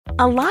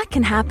A lot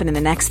can happen in the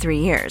next 3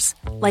 years.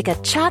 Like a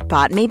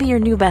chatbot may be your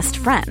new best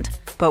friend.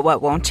 But what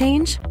won't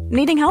change?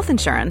 Needing health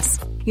insurance.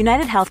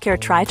 United Healthcare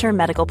Tri-Term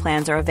Medical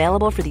Plans are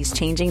available for these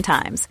changing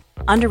times.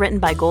 Underwritten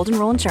by Golden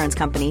Rule Insurance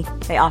Company,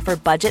 they offer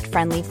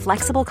budget-friendly,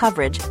 flexible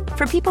coverage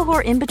for people who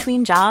are in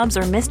between jobs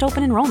or missed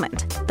open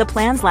enrollment. The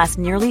plans last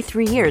nearly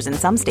 3 years in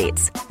some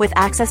states, with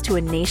access to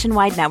a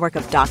nationwide network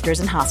of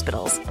doctors and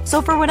hospitals.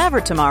 So for whatever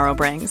tomorrow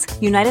brings,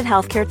 United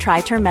Healthcare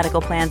Tri-Term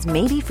Medical Plans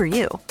may be for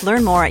you.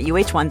 Learn more at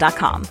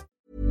uh1.com.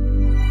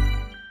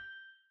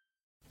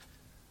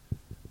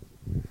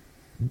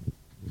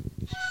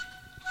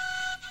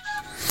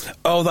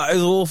 Oh, that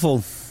is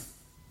awful.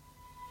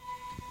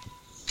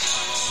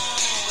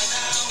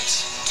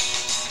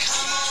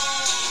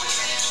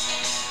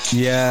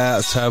 Yeah,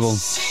 that's terrible.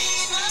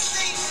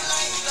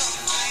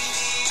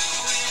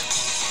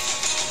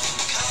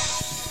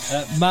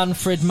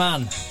 Manfred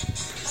Mann,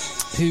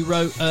 who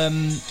wrote,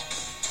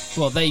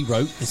 they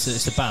wrote,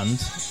 it's a band, it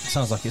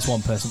sounds like it's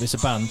one person, but it's a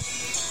band.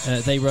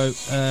 They wrote,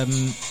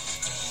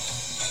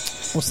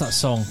 what's that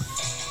song?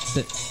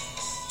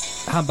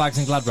 Handbags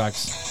and Glad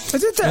Rags. Oh,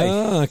 did they?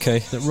 Oh, okay.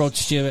 That Rod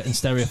Stewart and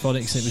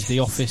Stereophonics, it was the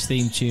Office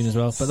theme tune as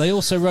well. But they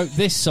also wrote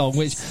this song,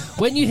 which,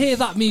 when you hear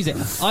that music,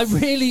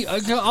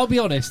 I'll be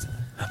honest.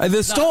 At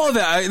the start of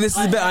it, this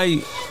is a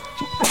bit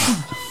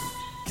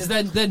Because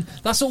then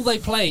that's all they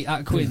play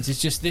at Quins,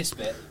 is just this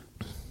bit.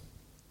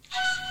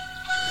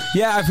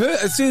 Yeah, I've heard,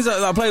 as soon as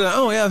I played, like,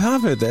 oh yeah,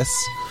 I've heard this.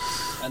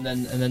 And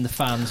then the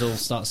fans all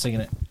start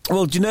singing it.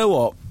 Well, do you know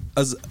what?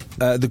 As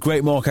the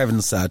great Mark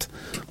Evans said,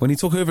 when he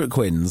took over at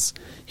Quins,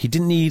 he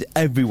didn't need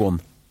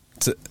everyone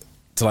to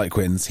like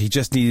Quins. He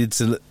just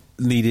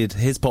needed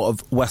his part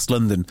of West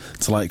London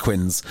to like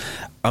Quins,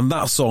 and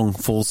that song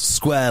falls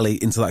squarely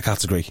into that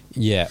category.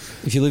 Yeah,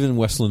 if you live in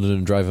West London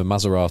and drive a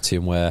Maserati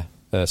and wear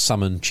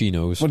salmon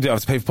chinos, well, do you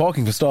have to pay for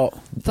parking for start?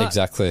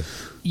 Exactly.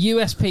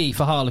 USP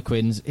for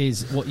Harlequins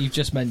is what you've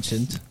just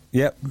mentioned.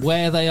 Yep.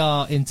 Where they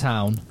are in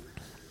town,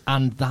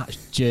 and that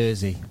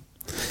jersey.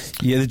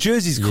 Yeah, the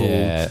jersey's cool.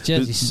 Yeah,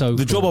 jersey's so cool.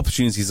 The job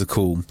opportunities are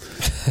cool.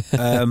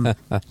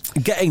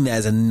 Getting there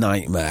is a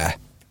nightmare.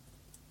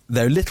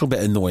 They're a little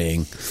bit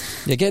annoying.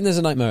 Yeah, getting there's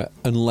a nightmare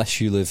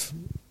unless you live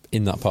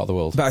in that part of the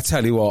world. But I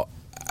tell you what,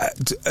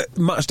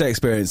 match day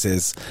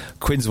experiences,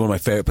 Quins are one of my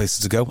favourite places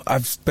to go.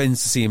 I've been to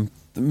see him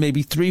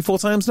maybe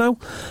 3-4 times now,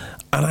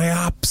 and I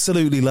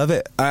absolutely love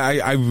it.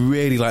 I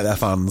really like their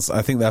fans.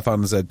 I think their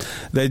fans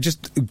they're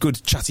just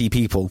good, chatty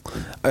people.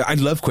 I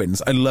love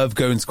Quins. I love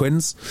going to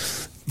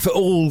Quins for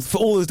all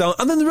those down.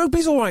 And then the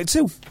rugby's all right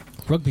too.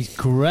 Rugby's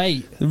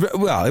great.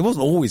 Well, it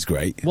wasn't always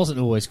great. It wasn't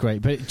always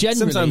great, but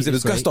generally sometimes it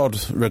was Gustard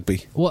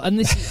rugby. Well, and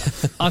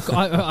this,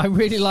 I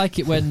really like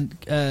it when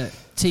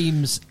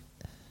teams,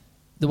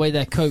 the way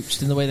they're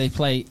coached and the way they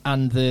play,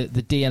 and the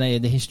DNA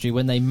and the history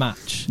when they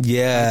match.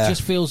 Yeah, it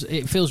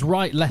feels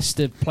right.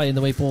 Leicester playing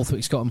the way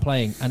Borthwick Scotland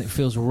playing, and it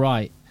feels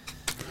right.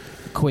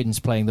 Quins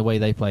playing the way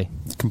they play.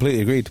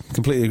 Completely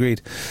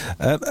agreed.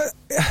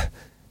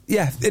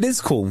 Yeah, it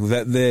is cool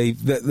that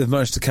they've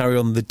managed to carry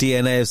on the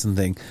DNA of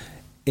something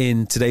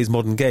in today's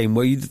modern game,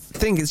 where you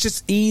think it's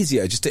just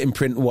easier just to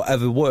imprint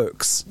whatever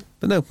works,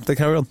 but no, they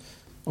carry on.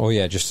 Oh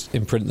yeah, just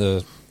imprint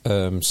the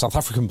South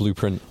African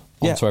blueprint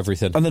onto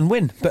everything, and then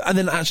win. And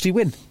then actually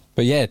win.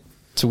 But yeah,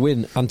 to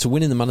win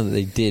in the manner that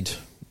they did,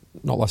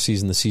 not last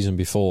season, the season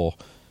before,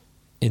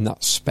 in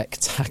that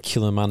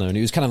spectacular manner, and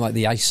it was kind of like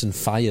the ice and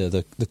fire,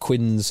 the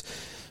Quins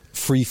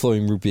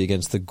free-flowing rugby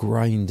against the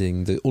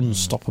grinding, the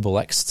unstoppable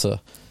Exeter.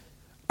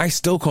 I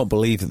still can't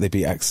believe that they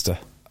beat Exeter.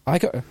 I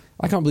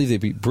can't believe they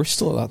beat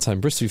Bristol at that time.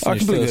 Bristol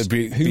finished first.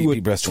 Who were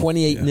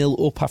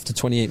 28-0 up after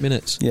 28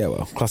 minutes. Yeah,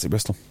 well, classic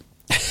Bristol.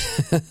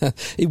 But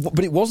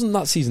it wasn't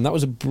that season. That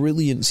was a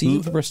brilliant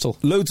season for Bristol.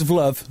 Loads of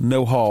love,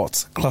 no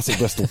heart. Classic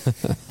Bristol.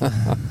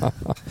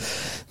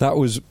 That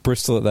was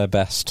Bristol at their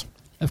best.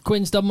 Have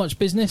Quins done much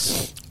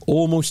business?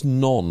 Almost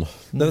none.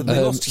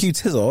 They lost Hugh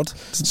Tizard.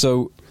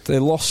 So they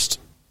lost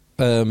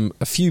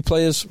a few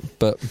players,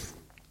 but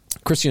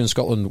Christian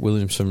Scotland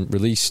Williamson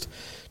released.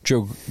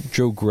 Joe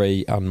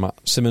Gray and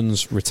Matt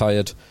Simmons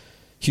retired.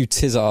 Hugh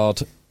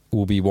Tizard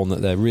will be one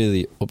that they're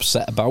really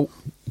upset about,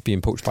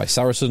 being poached by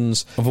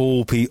Saracens. Of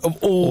all the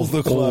clubs.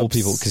 All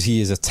people, because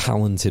he is a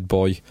talented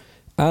boy.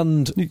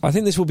 And I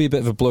think this will be a bit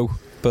of a blow,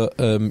 but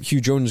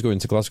Hugh Jones going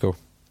to Glasgow.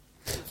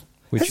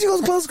 Has he gone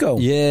to Glasgow?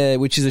 Yeah,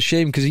 which is a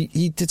shame, because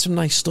he did some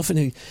nice stuff. And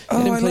he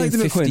ended up playing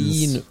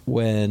 15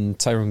 when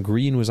Tyrone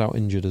Green was out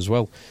injured as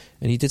well.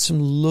 And he did some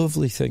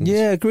lovely things.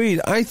 Yeah,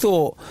 agreed. I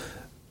thought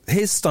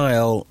his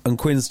style and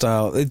Quinn's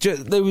style, they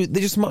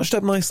just matched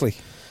up nicely.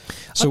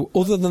 So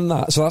other than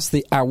that, so that's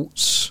the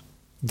outs.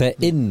 Their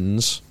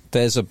ins,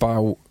 there's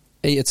about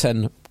 8 or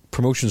 10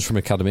 promotions from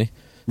Academy.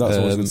 That's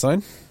always a good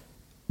sign.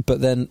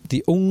 But then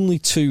the only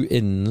 2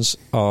 ins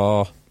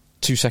are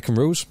 2 second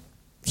rows.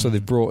 So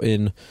they've brought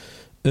in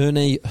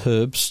Erne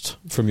Herbst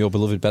from your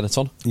beloved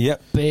Benetton.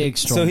 Yep. Big,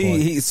 strong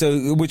boy.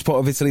 So which part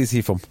of Italy is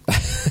he from?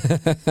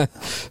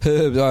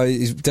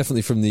 He's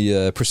definitely from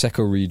the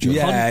Prosecco region.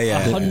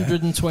 Yeah.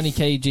 120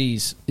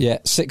 kgs. Yeah,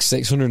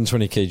 6'6",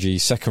 120 kg,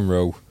 second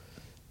row.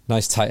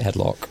 Nice tight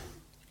headlock.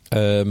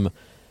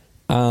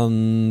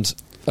 And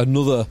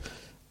another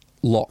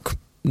lock,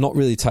 not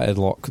really tight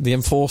headlock. The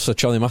enforcer,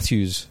 Charlie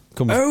Matthews,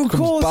 comes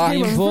back.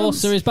 The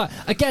enforcer is back.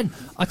 Again,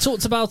 I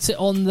talked about it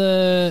on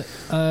the...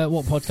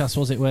 what podcast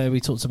was it where we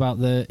talked about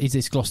the... Is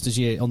this Gloucester's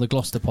year? On the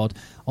Gloucester pod.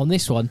 On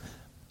this one,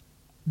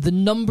 the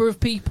number of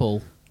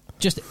people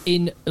just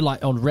in,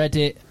 like, on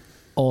Reddit,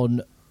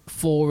 on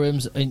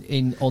forums,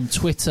 on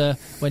Twitter,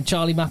 when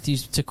Charlie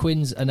Matthews to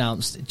Quins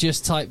announced,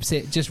 just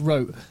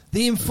wrote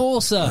the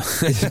enforcer.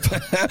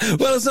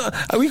 Well, it's not,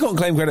 we can't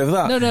claim credit for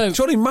that. No.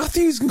 Charlie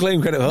Matthews can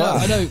claim credit for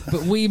that. I know,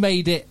 but we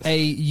made it a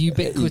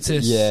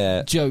ubiquitous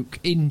joke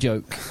in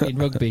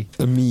rugby.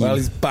 A meme. Well,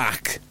 he's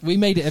back. We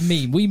made it a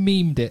meme. We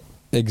memed it.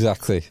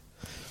 Exactly.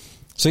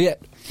 So yeah,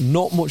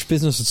 not much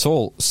business at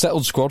all.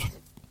 Settled squad.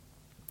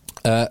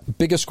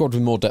 Bigger squad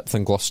with more depth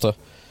than Gloucester.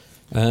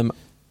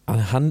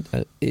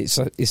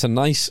 It's a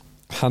nice,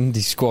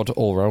 handy squad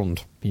all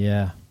round.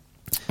 Yeah.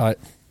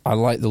 I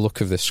like the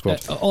look of this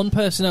squad. On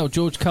personnel,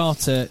 George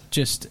Carter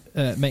just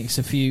makes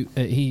a few...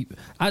 he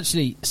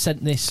actually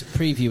sent this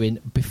preview in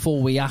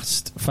before we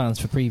asked fans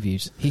for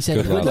previews. He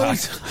said,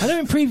 I know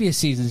in previous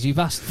seasons you've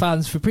asked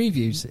fans for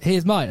previews.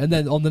 Here's mine. And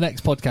then on the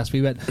next podcast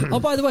we went, oh,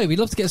 by the way, we'd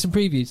love to get some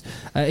previews.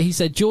 He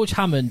said George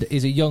Hammond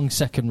is a young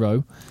second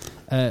row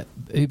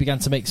who began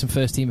to make some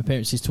first-team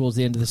appearances towards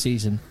the end of the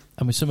season.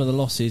 And with some of the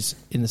losses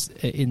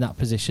in that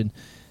position...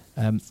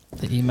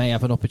 that he may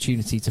have an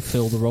opportunity to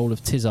fill the role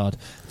of Tizard.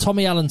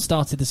 Tommy Allen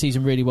started the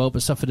season really well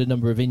but suffered a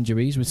number of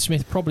injuries. With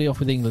Smith probably off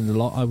with England a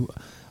lot,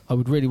 I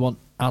would really want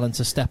Allen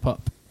to step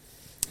up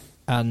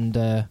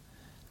and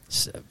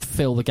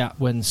fill the gap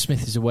when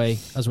Smith is away,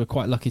 as we're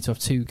quite lucky to have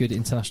two good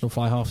international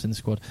fly halves in the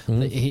squad.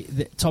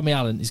 Tommy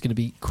Allen is going to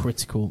be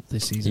critical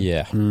this season.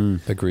 Yeah,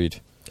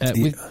 agreed.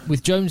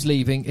 With Jones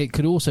leaving, it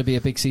could also be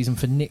a big season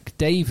for Nick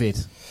David.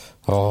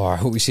 Oh, I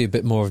hope we see a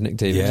bit more of Nick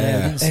David. Yeah,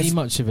 we didn't see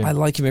much of him. I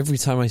like him every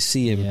time I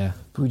see him. Yeah.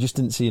 We just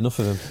didn't see enough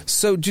of him.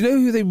 So, do you know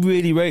who they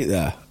really rate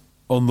there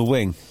on the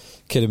wing?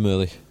 Kid and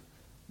Murley.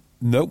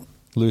 Nope.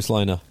 Lewis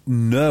Liner.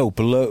 No,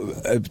 below,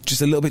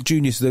 just a little bit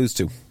junior to those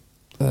two.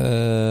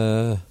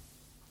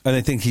 And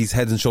I think he's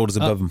head and shoulders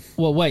above them.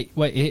 Well, wait,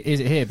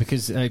 is it here?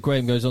 Because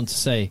Graham goes on to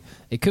say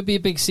it could be a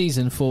big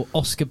season for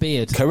Oscar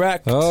Beard.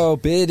 Correct. Oh,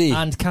 Beardy.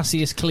 And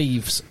Cassius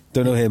Cleves.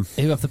 Don't know him.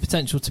 Who have the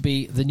potential to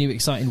be the new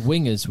exciting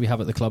wingers we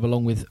have at the club,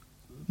 along with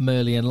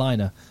Murley and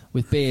Liner,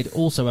 with Beard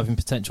also having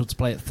potential to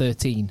play at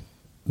 13.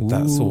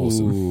 That's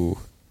awesome.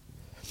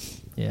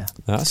 Yeah.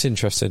 That's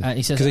interesting.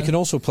 He says because they can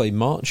also play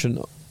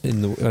Marchant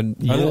in the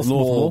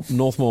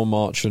Northmore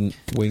Marchant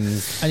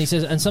wings. And he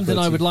says, and something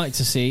 13. I would like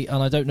to see,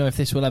 and I don't know if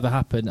this will ever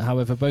happen,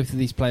 however, both of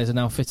these players are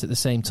now fit at the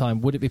same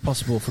time. Would it be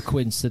possible for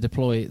Quins to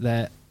deploy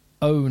their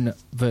own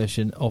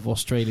version of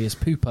Australia's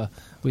Pooper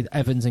with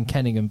Evans and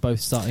Kenningham both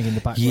starting in the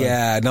back row?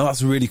 Yeah, now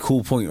that's a really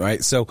cool point,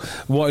 right? So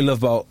what I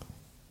love about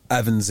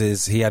Evans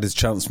is he had his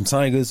chance from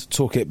Tigers,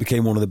 took it,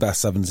 became one of the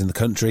best sevens in the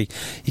country.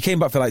 He came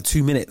back for like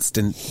 2 minutes,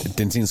 didn't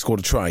even score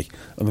a try,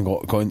 and then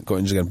got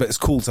injured again. But it's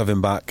cool to have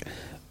him back.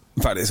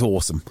 In fact, it's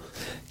awesome.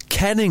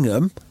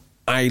 Kenningham,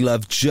 I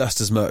love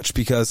just as much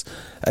because,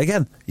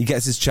 again, he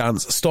gets his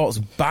chance, starts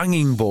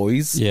banging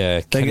boys,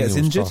 then gets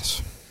injured.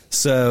 Class.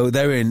 So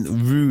they're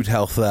in rude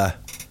health there.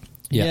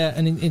 Yeah,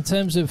 and in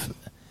terms of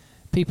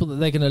people that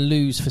they're going to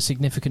lose for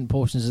significant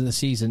portions of the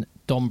season,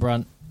 Don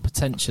Brandt,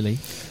 potentially,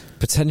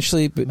 but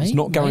it's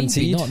not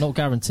guaranteed. Maybe not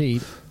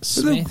guaranteed.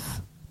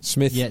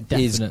 Smith, yeah,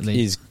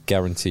 definitely is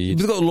guaranteed.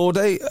 They've got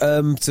Lauday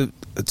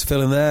to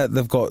fill in there.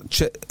 They've got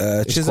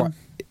Chisholm.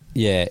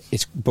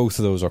 It's both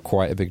of those are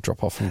quite a big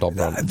drop off from Don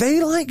Brandt.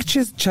 They like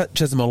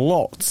Chisholm a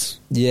lot.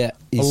 Yeah,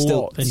 he's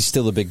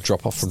still a big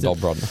drop off from Don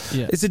Brandt.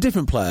 Yeah. It's a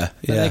different player.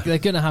 Yeah. They're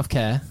going to have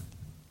care.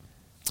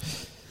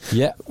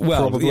 Yeah,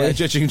 well, probably. Yeah,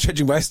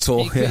 judging by his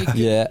talk.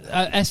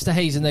 Esther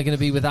Hazen they're going to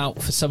be without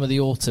for some of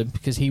the autumn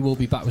because he will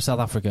be back with South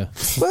Africa.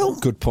 Well,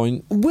 good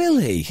point. Will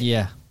he?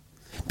 Yeah,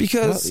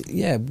 because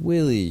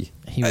will he?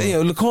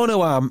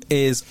 Lacorno Am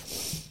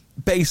is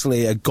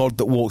basically a god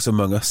that walks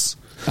among us,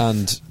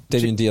 and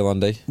Damien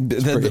Diolande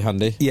is pretty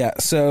handy. Yeah,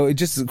 so it's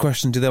just a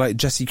question: do they like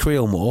Jesse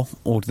Creel more,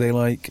 or do they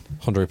like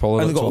Andre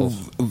Pollard? And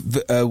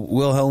they've got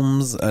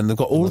Wilhelms, and they've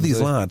got all of these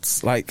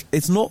lads. Like,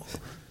 it's not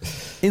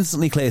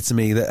instantly clear to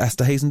me that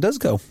Esther Hazen does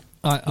go.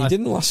 He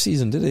didn't last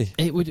season, did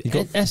he?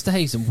 Esther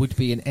Hazen would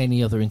be in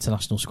any other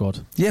international squad.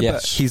 Yeah, yes.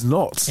 But he's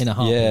not. In a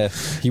heartbeat. Yeah,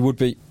 he would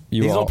be.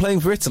 He's not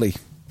playing for Italy.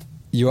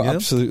 You are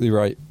absolutely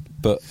right,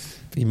 but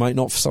he might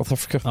not for South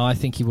Africa. I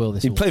think he will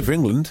this He'd play for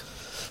England.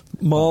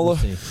 Marler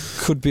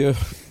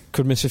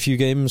could miss a few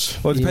games.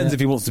 Well, it depends if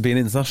he wants to be an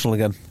international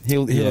again.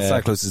 He'll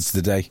stay closer to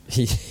the day.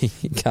 He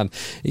can.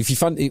 If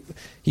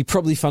he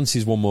probably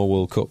fancies one more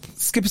World Cup.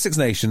 Skip a Six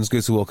Nations,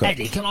 goes to World Cup.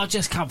 Eddie, can I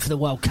just come for the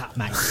World Cup,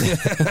 mate?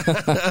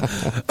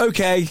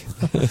 Okay.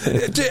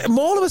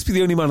 Marler must be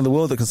the only man in the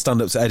world that can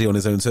stand up to Eddie on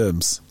his own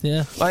terms.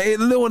 Yeah. Like,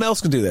 no one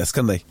else can do this,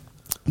 can they?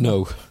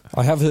 No.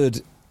 I have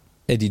heard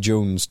Eddie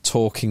Jones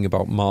talking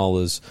about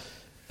Marler's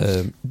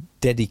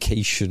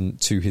dedication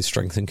to his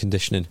strength and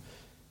conditioning.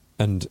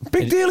 And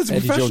big deal, it's a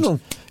professional.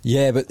 Jones,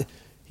 yeah, but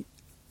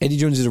Eddie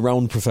Jones is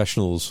around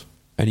professionals,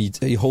 and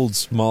he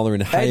holds Marler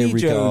in higher Eddie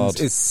regard.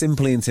 Jones is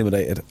simply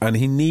intimidated, and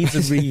he needs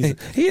a reason.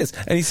 He is,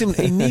 and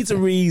he needs a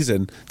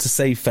reason to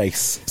save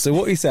face. So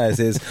what he says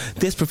is,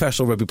 this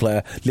professional rugby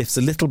player lifts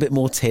a little bit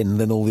more tin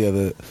than all the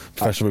other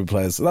professional rugby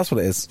players. That's what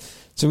it is.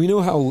 So we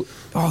know how...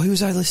 Oh, who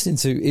was I listening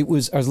to? I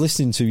was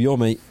listening to your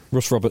mate,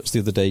 Russ Roberts, the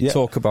other day,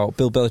 talk about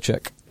Bill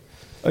Belichick.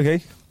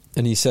 Okay.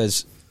 And he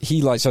says,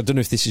 he likes... I don't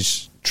know if this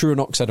is true or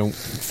not, because I don't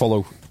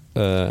follow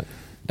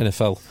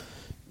NFL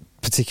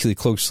particularly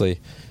closely,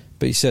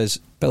 but he says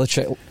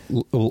Belichick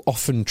will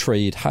often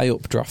trade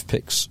high-up draft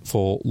picks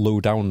for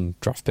low-down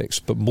draft picks,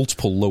 but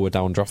multiple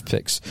lower-down draft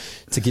picks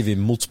to give him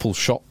multiple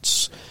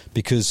shots,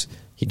 because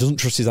he doesn't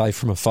trust his eye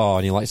from afar,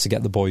 and he likes to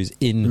get the boys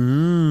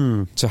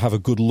in to have a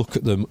good look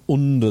at them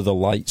under the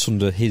lights,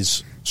 under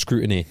his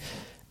scrutiny.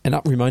 And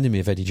that reminded me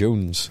of Eddie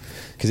Jones,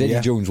 because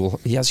Eddie Jones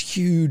he has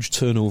huge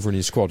turnover in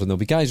his squad, and there'll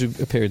be guys who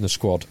appear in the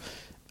squad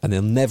and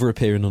they'll never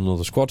appear in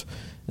another squad,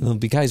 and there'll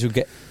be guys who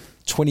get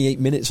 28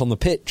 minutes on the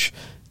pitch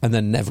and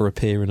then never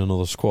appear in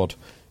another squad,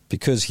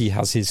 because he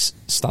has his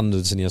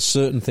standards and he has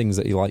certain things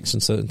that he likes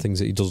and certain things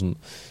that he doesn't.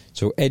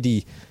 So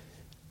Eddie,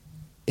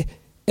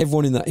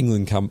 everyone in that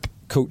England camp,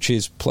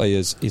 coaches,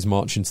 players, is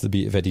marching to the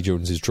beat of Eddie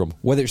Jones's drum.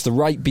 Whether it's the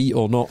right beat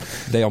or not,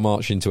 they are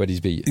marching to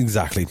Eddie's beat.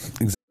 Exactly.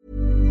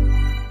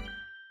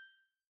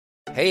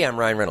 Hey, I'm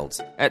Ryan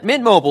Reynolds. At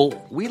Mint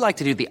Mobile, we like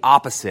to do the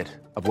opposite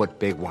of what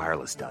Big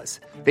Wireless does.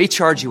 They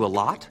charge you a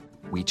lot,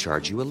 we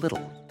charge you a little.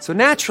 So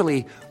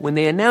naturally, when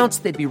they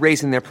announced they'd be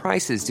raising their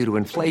prices due to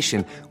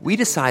inflation, we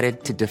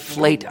decided to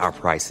deflate our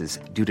prices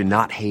due to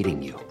not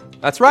hating you.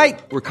 That's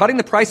right. We're cutting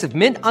the price of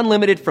Mint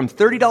Unlimited from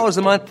 $30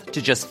 a month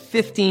to just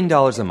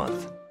 $15 a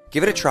month.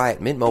 Give it a try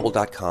at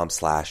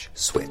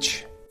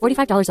mintmobile.com/switch.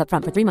 $45 up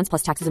front for 3 months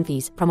plus taxes and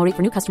fees. Promo rate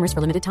for new customers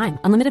for limited time.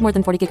 Unlimited more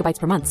than 40 gigabytes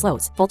per month.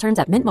 Slows full terms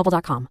at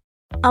mintmobile.com.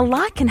 A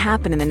lot can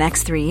happen in the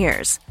next 3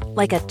 years.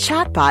 Like a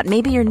chatbot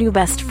may be your new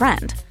best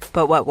friend.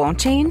 But what won't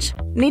change?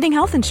 Needing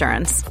health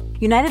insurance.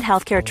 United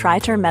Healthcare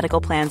Tri-Term Medical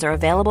Plans are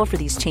available for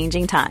these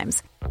changing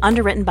times.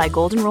 Underwritten by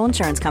Golden Rule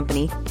Insurance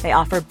Company, they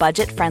offer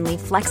budget-friendly,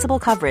 flexible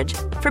coverage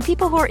for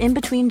people who are in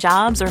between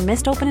jobs or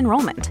missed open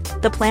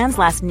enrollment. The plans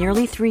last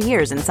nearly 3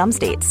 years in some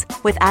states,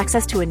 with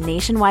access to a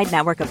nationwide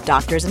network of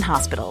doctors and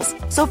hospitals.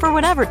 So for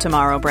whatever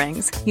tomorrow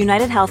brings,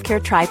 United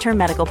Healthcare Tri-Term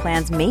Medical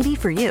Plans may be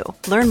for you.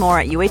 Learn more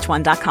at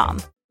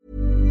uh1.com.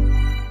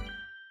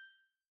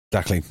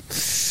 Exactly.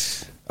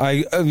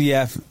 I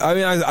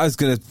was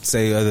going to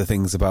say other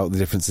things about the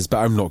differences, but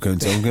I'm not going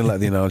to. I'm going to let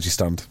the analogy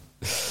stand.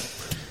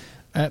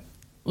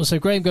 So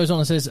Graham goes on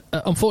and says,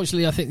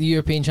 unfortunately, I think the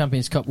European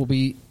Champions Cup will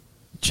be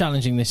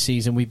challenging this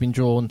season. We've been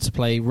drawn to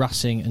play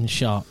Racing and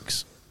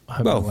Sharks.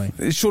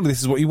 Surely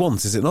this is what you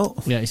want, is it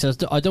not? Yeah, he says,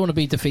 I don't want to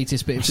be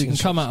defeatist, but if we can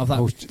come out of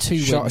that with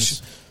 2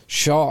 wins...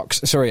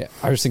 Sharks. Sorry,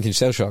 I was thinking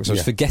Sail Sharks. I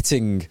was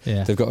forgetting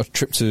they've got a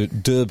trip to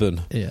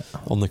Durban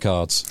on the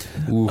cards.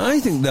 Ooh. I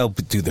think they'll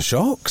do the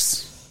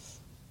Sharks.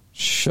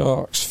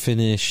 Sharks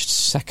finished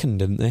second,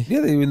 didn't they? Yeah,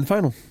 they were in the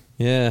final.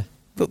 Yeah.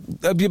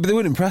 But they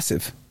weren't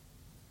impressive.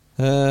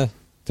 They're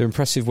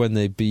impressive when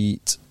they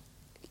beat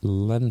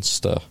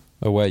Leinster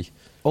away.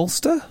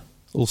 Ulster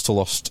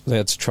lost. They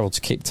had to travel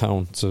to Cape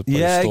Town to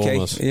play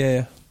Stormers. Okay.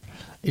 Yeah.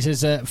 He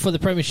says, for the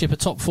Premiership, a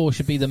top 4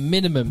 should be the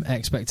minimum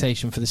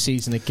expectation for the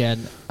season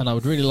again, and I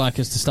would really like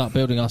us to start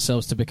building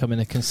ourselves to becoming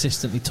a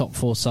consistently top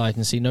 4 side,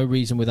 and see no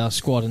reason with our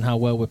squad and how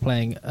well we're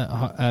playing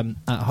at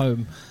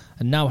home,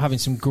 and now having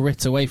some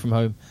grit away from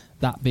home,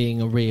 that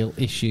being a real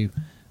issue.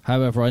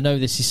 However, I know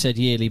this is said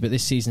yearly, but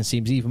this season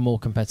seems even more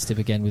competitive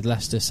again, with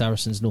Leicester,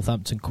 Saracens,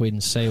 Northampton,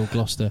 Quins, Sale,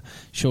 Gloucester,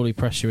 surely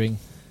pressure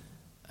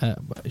on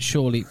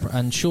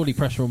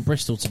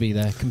Bristol to be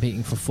there,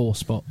 competing for 4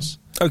 spots.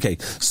 Okay,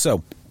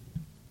 so...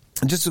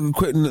 just a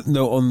quick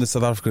note on the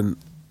South African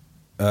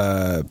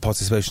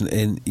participation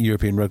in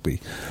European rugby.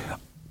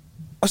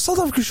 Are South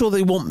Africa sure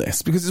they want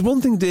this? Because it's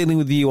one thing dealing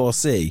with the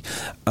URC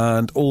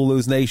and all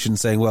those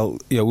nations saying, well,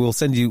 we'll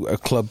send you a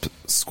club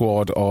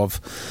squad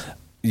of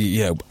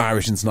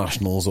Irish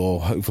internationals or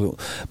hopefully...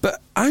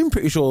 But I'm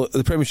pretty sure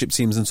the Premiership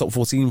teams and top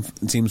 14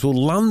 teams will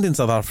land in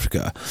South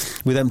Africa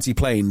with empty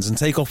planes and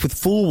take off with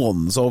full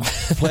ones of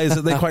players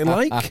that they quite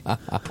like.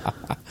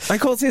 I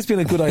can't see it's been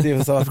a good idea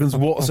for South Africans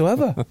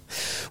whatsoever.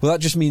 Well, that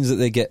just means that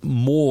they get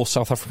more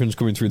South Africans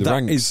coming through the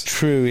ranks. That is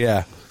true,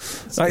 yeah.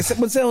 Like,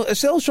 but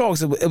Shell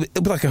Sharks, it'll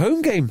be like a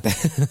home game,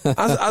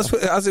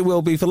 as it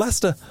will be for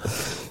Leicester.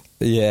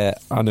 Yeah,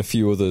 and a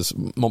few others.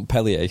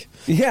 Montpellier.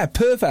 Yeah,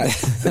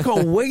 perfect. They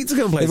can't wait to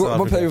go and play South Africa.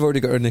 Montpellier have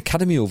already got an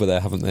academy over there,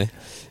 haven't they?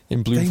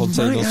 In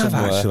Bloemfontein or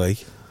somewhere. Actually.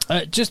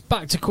 Just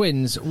back to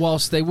Quins,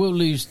 whilst they will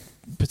lose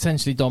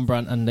potentially Don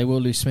Brandt and they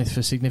will lose Smith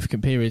for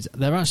significant periods,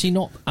 they're actually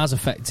not as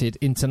affected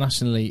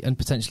internationally, and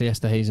potentially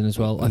Esther Hazen as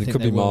well. I think it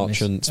could be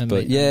Marchant,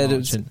 but yeah,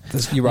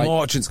 you're right.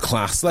 Marchant's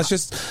class. Let's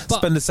just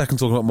spend a second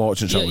talking about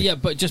Marchant, shall we? Yeah,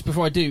 but just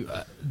before I do,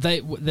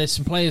 there's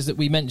some players that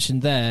we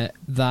mentioned there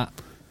that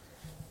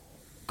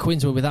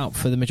Quins were without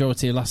for the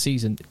majority of last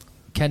season.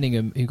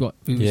 Kenningham, who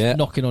was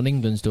knocking on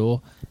England's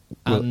door,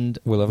 and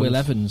Will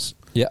Evans.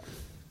 Yeah.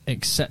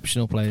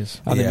 exceptional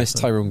players. And they missed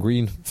Tyrone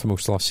Green for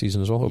most of last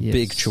season as well. Yes.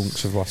 Big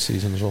chunks of last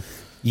season as well.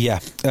 Yeah.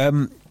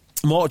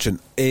 Marchant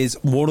is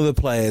one of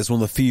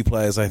the few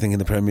players I think in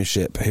the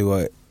Premiership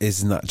who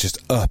is in that just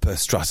upper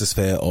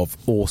stratosphere of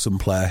awesome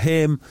player.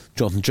 Him,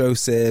 Jonathan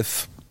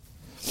Joseph.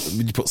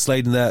 You put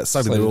Slade in there.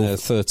 Sadly, Slade in there,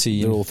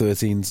 13. They're all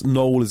 13s.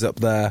 Noel is up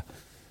there.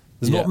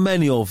 There's not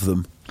many of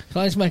them.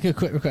 Can I just make a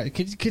quick request?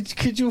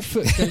 Could your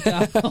foot go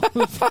down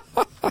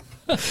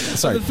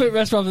Sorry. on the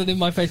footrest rather than in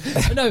my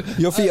face? No,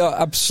 Your feet are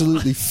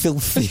absolutely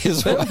filthy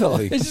as well.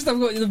 it's just I've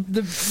got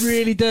the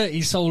really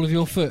dirty sole of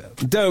your foot.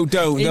 Don't.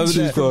 No,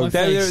 Inches from my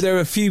face. there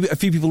are a few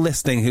people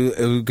listening who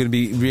are going to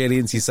be really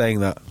into you saying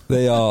that.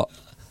 They are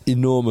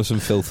enormous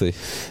and filthy.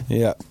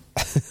 Yeah.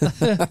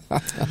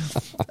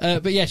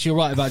 But yes, you're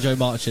right about Joe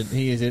Marchant.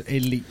 He is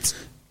elite.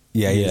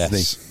 Yeah, he Yes, is,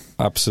 isn't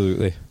he?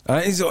 absolutely.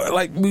 It's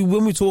like when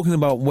we're talking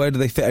about where do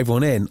they fit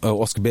everyone in,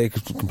 Oscar Baker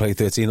can play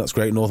 13, that's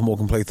great. Northmore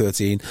can play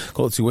 13.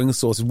 Got the two wings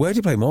sorted. Where do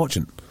you play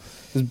Marchant?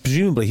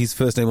 Presumably he's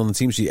the first name on the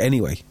team sheet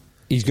anyway.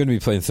 He's going to be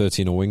playing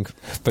 13 on wing,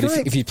 but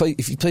if he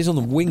plays on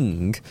the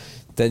wing,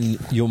 then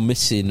you're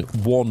missing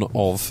one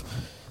of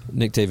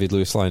Nick David,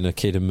 Lewis Liner,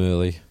 Caden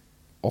Murley,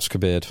 Oscar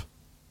Baird,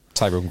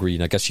 Tyrone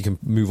Green. I guess you can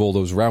move all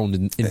those around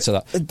into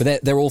that,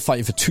 but they're all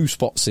fighting for two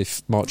spots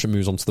if Marchant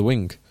moves onto the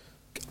wing.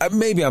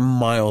 Maybe I'm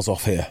miles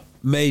off here.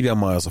 I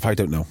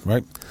don't know,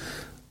 right?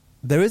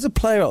 There is a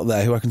player out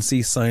there who I can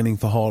see signing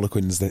for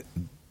Harlequins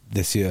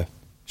this year,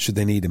 should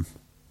they need him.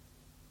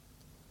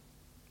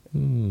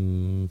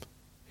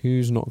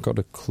 Who's not got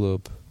a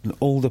club? An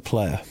older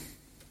player.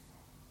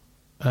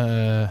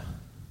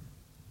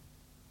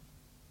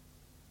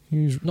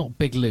 Who's Not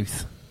Big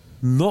Luth.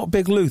 Not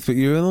Big Luth, but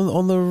you're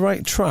on the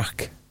right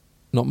track.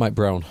 not Mike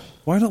Brown?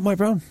 Why not Mike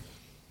Brown?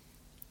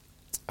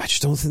 I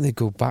just don't think they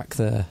go back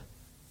there.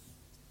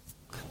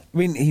 I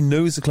mean, he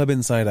knows the club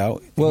inside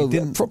out. Well, He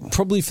didn't-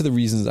 probably for the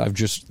reasons I've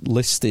just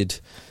listed.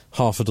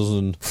 Half a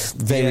dozen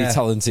very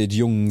talented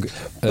young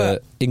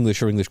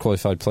English or English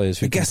qualified players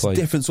who I can guess play.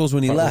 the difference was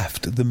when he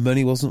left, the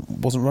money wasn't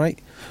right.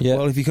 Yeah.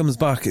 Well, if he comes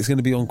back, it's going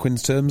to be on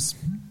Quinn's terms.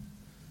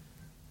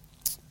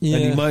 Yeah.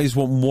 And he might just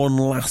want one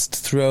last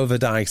throw of a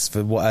dice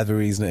for whatever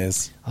reason it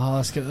is. Oh,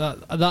 that's good.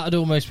 That'd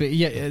almost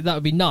be that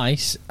would be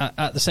nice.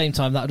 At the same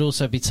time, that'd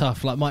also be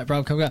tough. Like Mike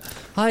Brown coming out,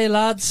 "Hiya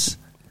lads,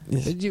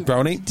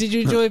 Brownie? Did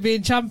you enjoy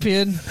being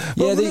champion?"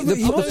 Yeah, Well,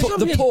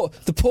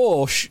 the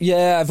Porsche.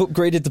 Yeah, I've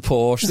upgraded the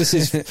Porsche. This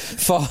is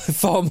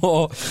far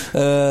more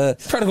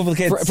Practical for the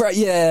kids.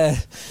 yeah,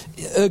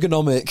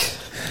 ergonomic.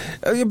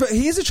 Yeah, but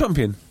he is a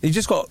champion. He's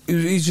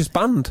just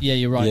banned. Yeah,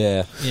 you're right.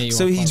 Yeah. you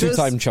So are he fine. just-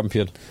 Two-time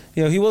champion.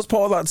 You know, he was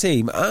part of that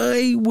team.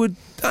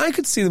 I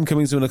could see them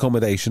coming to an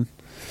accommodation.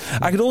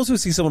 I could also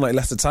see someone like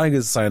Leicester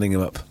Tigers signing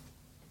him up.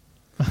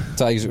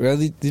 Tigers. Well,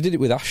 they did it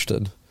with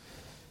Ashton.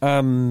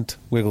 And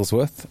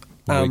Wigglesworth.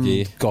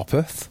 Wiggy. And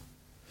Gopperth.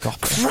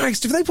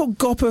 Christ, if they put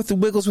Gopperth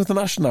and Wigglesworth and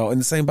Ashton out in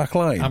the same back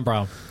line. And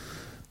Brown.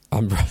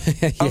 And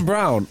And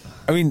Brown.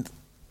 I mean,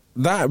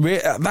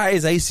 that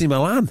is AC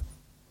Milan.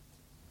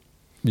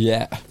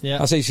 yeah. Yeah.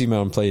 I AC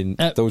Milan playing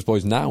those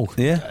boys now.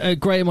 Yeah.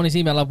 Graham on his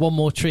email had one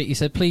more treat. He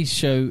said, "Please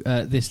show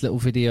this little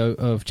video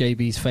of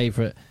JB's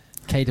favourite,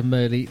 Caden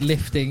Murley,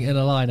 lifting in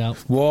a line-out."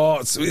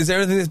 What? Is there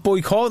anything this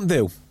boy can't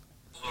do?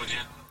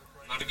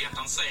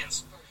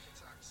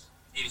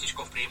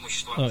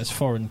 Oh, it's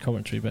foreign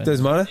commentary, but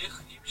Doesn't matter.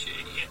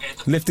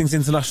 Lifting's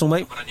international,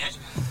 mate.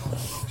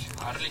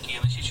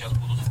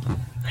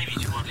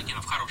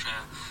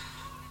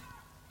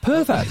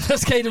 Perfect.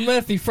 that's Caden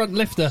Murphy, front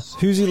lifter.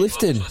 Who's he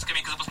lifting?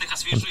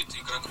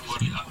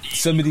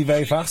 Somebody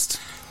very fast.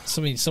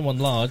 Someone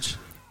large.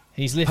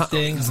 He's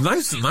lifting. It's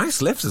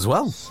nice lift as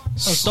well. Oh,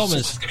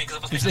 Domers.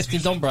 He's lifting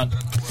Dombrand.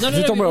 No, Was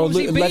it Dom what was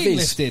he being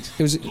Levy's? lifted?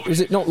 Was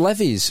it not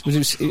Levy's?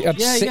 It had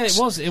Yeah, six.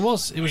 it was. It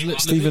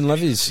was Stephen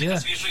Levy's. Yeah,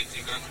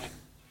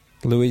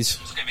 Louise.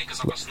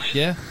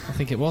 yeah, I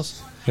think it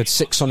was. He had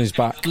 6 on his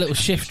back. A little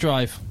shift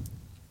drive.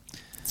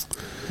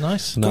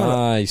 Nice.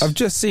 Nice. I've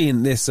just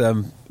seen this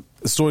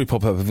story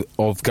pop up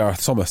of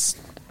Gareth Thomas,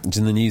 which is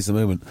in the news at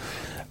the moment,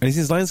 and he's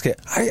in his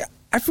Lionsgate.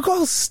 I forgot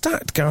how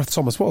stacked Gareth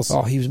Thomas was.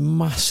 Oh, he was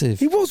massive.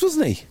 He was,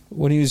 wasn't he?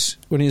 When he was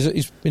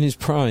in his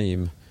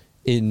prime,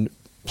 in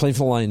playing for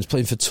the Lions,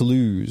 playing for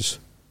Toulouse.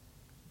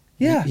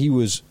 Yeah. he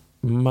was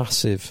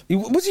massive.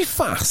 Was he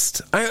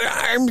fast?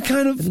 I'm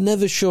kind of...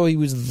 Never sure he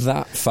was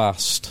that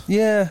fast.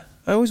 Yeah,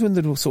 I always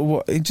wondered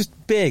what just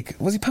big.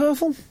 Was he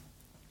powerful?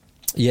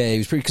 Yeah, he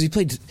was pretty, because he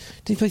played. Did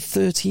he play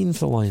 13 for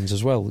the Lions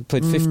as well? He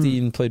played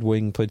 15, played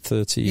wing, played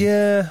 13.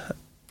 Yeah.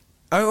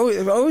 I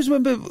always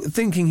remember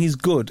thinking he's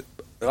good.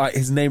 Like,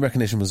 his name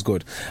recognition was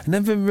good. I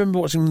never remember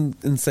watching him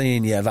and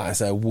saying, yeah,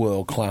 that's a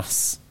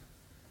world-class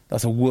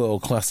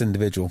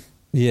individual.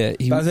 Yeah,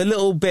 But I was a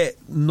little bit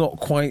not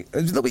quite...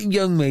 a little bit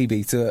young,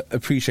 maybe, to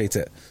appreciate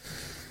it.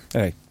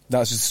 Anyway,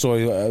 that's just a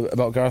story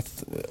about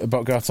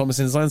Gareth Thomas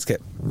in his landscape,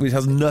 which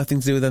has nothing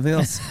to do with anything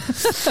else.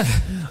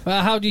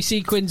 How do you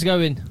see Quins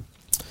going?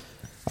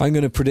 I'm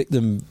going to predict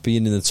them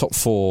being in the top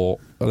 4.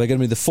 They're going to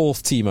be the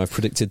 4th team I've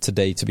predicted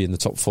today to be in the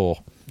top 4.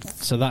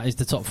 So that is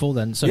the top 4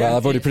 then. So Yeah,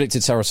 I've already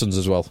predicted Saracens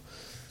as well.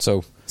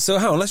 So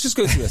hang on, let's just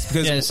go through this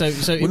because so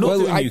we're not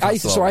doing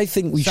Newcastle. I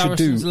think we should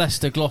do Saracens,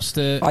 Leicester,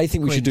 Gloucester. I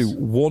think we should do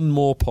one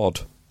more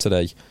pod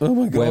today. Oh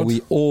my God. Where we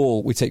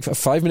take a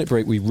 5-minute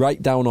break, we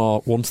write down our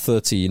 1 to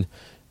 13,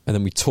 and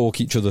then we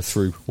talk each other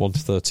through 1 to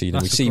 13,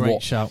 and we see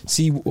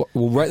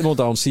we'll write them all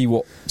down, see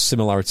what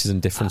similarities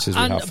and differences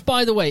we have. And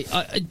by the way,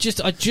 I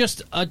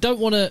don't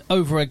want to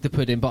over-egg the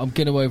pudding, but I'm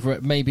going to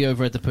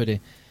over-egg the pudding.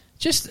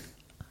 Just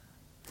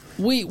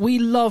we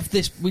love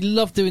this. We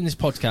love doing this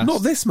podcast.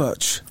 Not this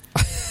much.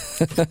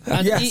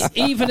 And Yes.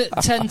 even at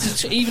 10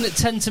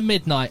 to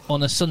midnight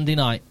on a Sunday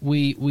night,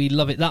 we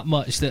love it that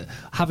much that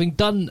having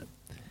done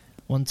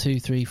 1, 2,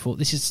 3, 4.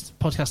 This is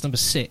podcast number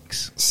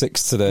 6.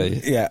 6 today.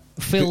 Yeah.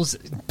 Phil's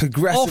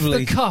progressively off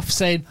the cuff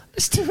saying,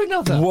 let's do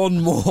another.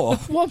 One more.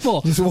 One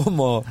more. Just one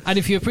more. And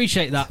if you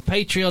appreciate that,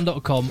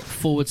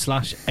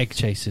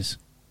 patreon.com/eggchasers.